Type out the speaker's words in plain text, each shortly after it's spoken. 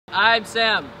I'm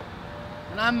Sam.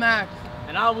 And I'm Max.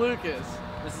 And I'm Lucas.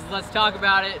 This is Let's Talk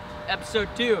About It, Episode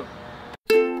 2.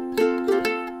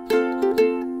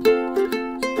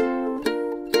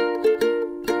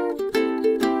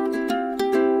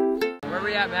 Where are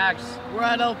we at, Max? We're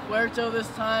at El Puerto this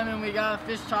time, and we got a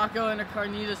fish taco and a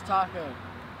carnitas taco.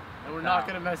 And we're not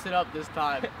going to mess it up this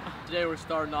time. Today we're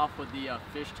starting off with the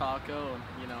fish taco. And,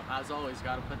 you know, as always,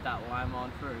 got to put that lime on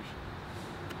first.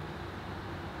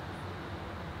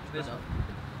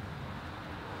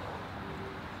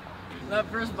 That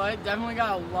first bite definitely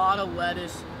got a lot of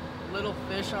lettuce. Little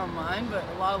fish on mine, but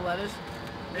a lot of lettuce.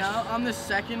 Now on the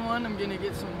second one, I'm gonna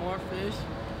get some more fish,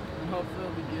 and hopefully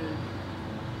it'll be good.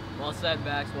 Well said,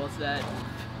 Max. Well said.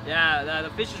 Yeah,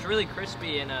 the fish is really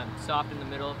crispy and soft in the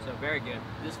middle, so very good.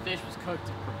 This fish was cooked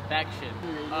to perfection.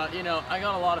 You know, I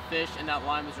got a lot of fish, and that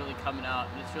lime is really coming out,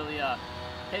 and it's really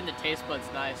hitting the taste buds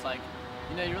nice. Like,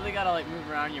 you know, you really gotta like move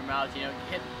around your mouth. You know,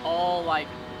 hit all like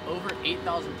over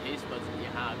 8,000 taste buds that you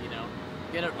have. You know,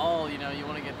 get it all. You know, you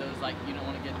want to get those like you don't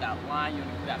want to get that lime, you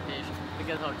want to get that fish, you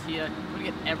get the tortilla, you want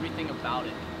to get everything about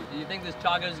it. Do you think this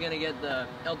taco is gonna get the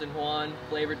Elton Juan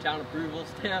Flavor Town approval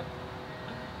stamp?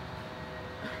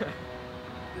 Did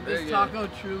this taco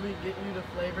truly get you to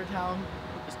Flavor Town?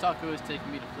 This taco is taking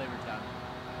me to Flavor Town.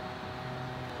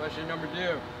 Question number 2.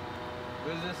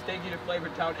 Does this take you to Flavor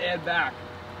Town and back?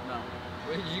 No.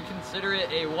 Would you consider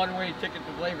it a one-way ticket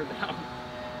to Flavor Town?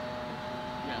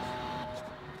 Yes.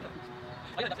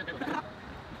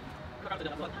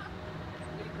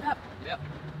 Yep.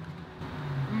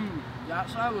 That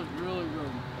side was really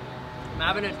good. I'm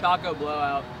having a taco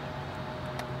blowout.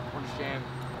 What a shame.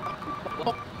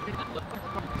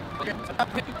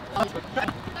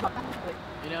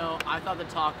 You know, I thought the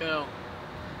taco,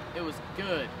 it was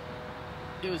good.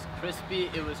 It was crispy,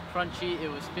 it was crunchy, it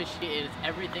was fishy, it is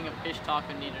everything a fish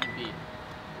taco needed to be.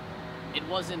 It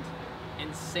wasn't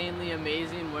insanely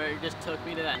amazing where it just took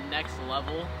me to that next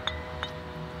level,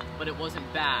 but it wasn't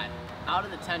bad. Out of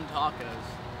the 10 tacos,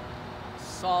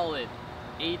 solid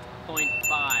 8.5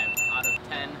 out of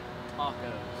 10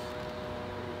 tacos.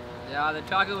 Yeah, the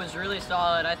taco was really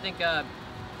solid. I think the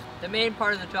main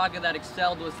part of the taco that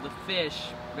excelled was the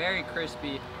fish. Very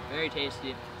crispy, very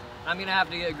tasty. I'm gonna have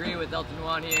to agree with Elton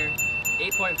Juan here.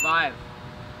 8.5.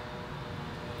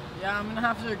 Yeah, I'm gonna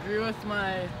have to agree with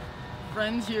my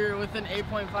friends here with an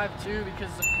 8.5 too,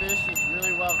 because the fish was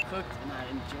really well cooked and I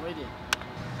enjoyed it.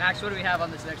 Max, what do we have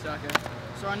on this next taco?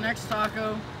 So our next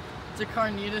taco, it's a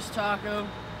carnitas taco.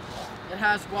 It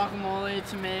has guacamole,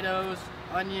 tomatoes,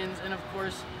 onions, and of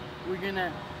course we're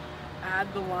gonna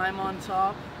add the lime on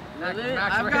top. Max,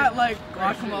 I've got like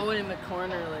guacamole in the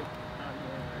corner, like.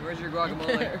 Where's your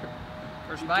guacamole?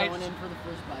 First bite? Going in for the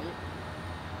first bite.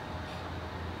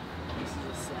 This is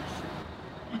a session.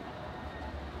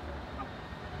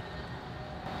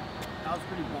 That was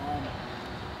pretty bomb.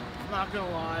 I'm not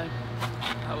gonna lie.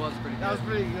 That was pretty good. That was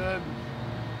pretty good.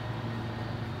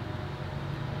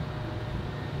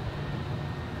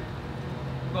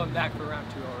 I'm going back for round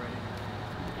 2 already.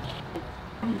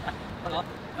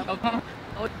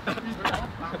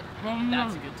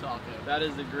 That's a good taco. That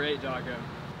is a great taco.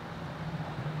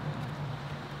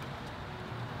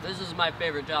 This is my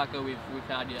favorite taco we've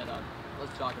had yet on.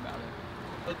 Let's talk about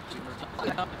it.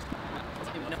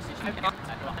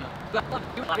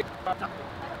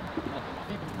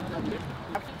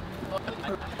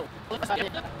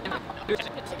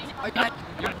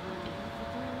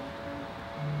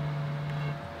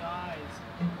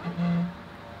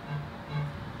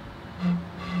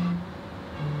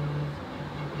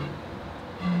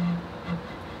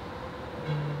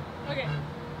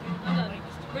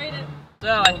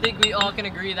 So I think we all can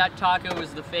agree that taco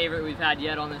was the favorite we've had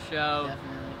yet on the show.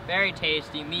 Definitely. Very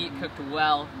tasty, meat cooked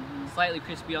well, slightly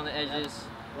crispy on the edges.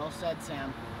 Well said,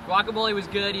 Sam. Guacamole was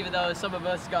good, even though some of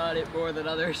us got it more than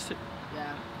others.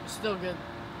 Yeah, it's still good.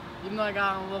 Even though I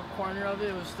got on a little corner of it,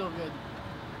 it was still good.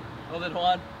 Hold it,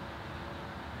 Juan.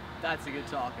 That's a good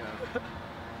taco.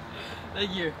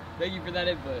 Thank you for that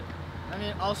input. I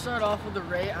mean, I'll start off with the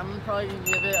rate. I'm probably going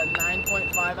to give it a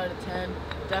 9.5 out of 10.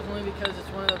 Definitely because it's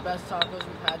one of the best tacos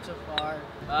we've had so far.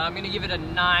 I'm going to give it a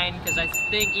 9 because I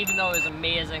think even though it was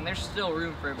amazing, there's still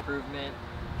room for improvement.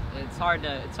 It's hard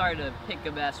to pick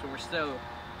a best when we're so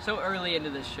early into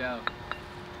this show.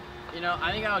 You know,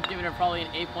 I think I would give it probably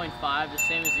an 8.5, the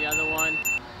same as the other one.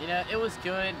 You know, it was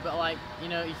good, but like, you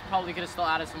know, you probably could have still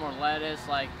added some more lettuce.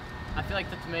 Like, I feel like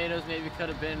the tomatoes maybe could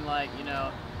have been like, you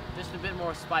know, just a bit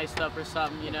more spiced up or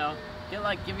something, you know.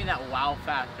 Give me that wow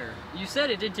factor. You said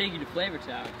it did take you to Flavor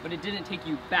Town, but it didn't take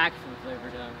you back from Flavor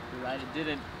Town. You're right, it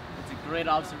didn't. It It's a great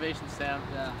observation, Sam.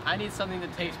 Yeah. I need something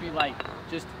that takes me like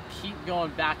just keep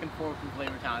going back and forth from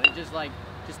Flavortown. It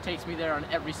just takes me there on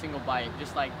every single bite.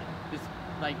 Just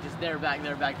there, back,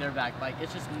 there, back, there, back. Like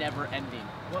it's just never ending.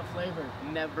 What flavor?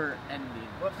 Never ending.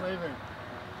 What flavor?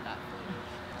 That flavor.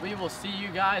 We will see you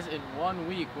guys in 1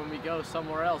 week when we go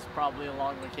somewhere else, probably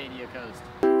along the Acadia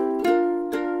coast.